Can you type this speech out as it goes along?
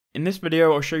In this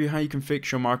video, I'll show you how you can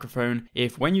fix your microphone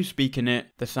if when you speak in it,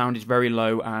 the sound is very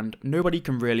low and nobody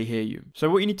can really hear you. So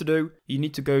what you need to do, you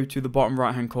need to go to the bottom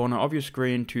right hand corner of your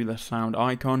screen to the sound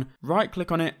icon, right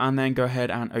click on it and then go ahead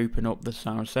and open up the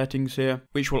sound settings here,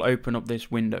 which will open up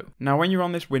this window. Now when you're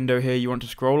on this window here, you want to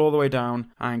scroll all the way down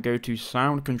and go to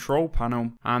sound control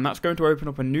panel, and that's going to open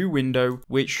up a new window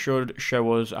which should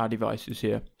show us our devices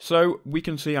here. So we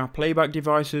can see our playback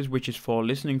devices, which is for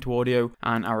listening to audio,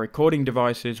 and our recording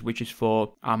devices, which is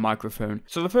for our microphone.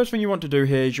 So the first thing you want to do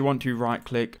here is you want to right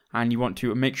click and you want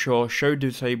to make sure show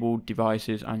disabled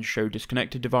devices and show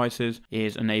disconnected devices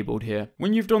is enabled here.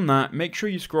 When you've done that, make sure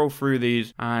you scroll through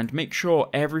these and make sure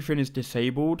everything is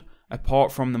disabled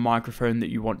apart from the microphone that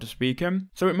you want to speak in.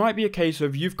 So it might be a case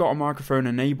of you've got a microphone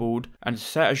enabled and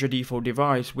set as your default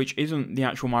device, which isn't the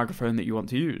actual microphone that you want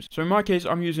to use. So in my case,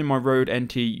 I'm using my Rode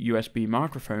NT USB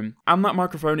microphone, and that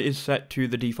microphone is set to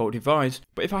the default device.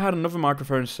 But if I had another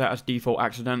microphone set as default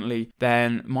accidentally,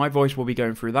 then my voice will be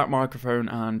going through that microphone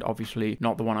and obviously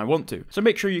not the one I want to. So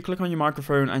make sure you click on your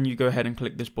microphone and you go ahead and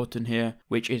click this button here,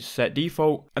 which is set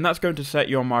default, and that's going to set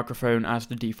your microphone as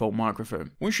the default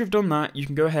microphone. Once you've done that, you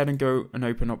can go ahead and go and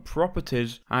open up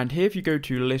properties, and here if you go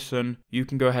to listen, you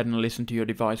can go ahead and listen to your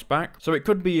device back. So it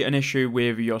could be an issue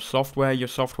with your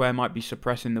software might be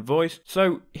suppressing the voice.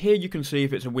 So here you can see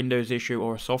if it's a Windows issue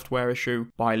or a software issue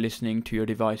by listening to your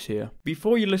device here.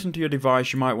 Before you listen to your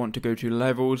device, you might want to go to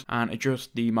levels and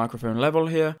adjust the microphone level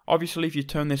here. Obviously if you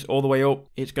turn this all the way up,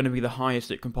 it's going to be the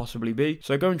highest it can possibly be,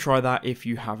 so go and try that if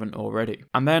you haven't already.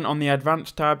 And then on the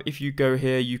advanced tab, if you go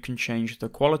here, you can change the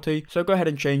quality, so go ahead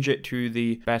and change it to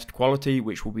the best quality,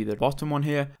 which will be the bottom one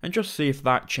here, and just see if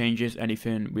that changes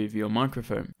anything with your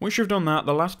microphone. Once you've done that,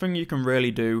 the last thing you can really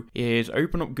do is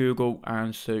open up Google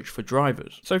and search for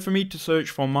drivers. So for me to search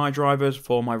for my drivers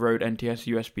for my Rode NTS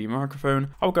USB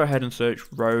microphone, I'll go ahead and search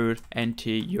Rode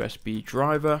NT USB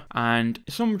driver, and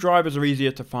some drivers are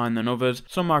easier to find than others.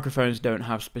 Some microphones don't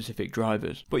have specific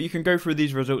drivers, but you can go through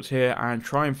these results here and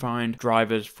try and find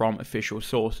drivers from official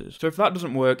sources. So if that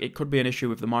doesn't work, it could be an issue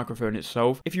with the microphone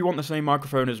itself. If you want the same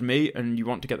microphone as me and you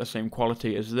want to get the same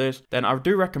quality as this, then I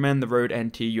do recommend the Rode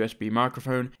NT USB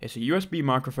microphone. It's a USB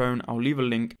microphone. I'll leave a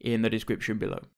link in the description below.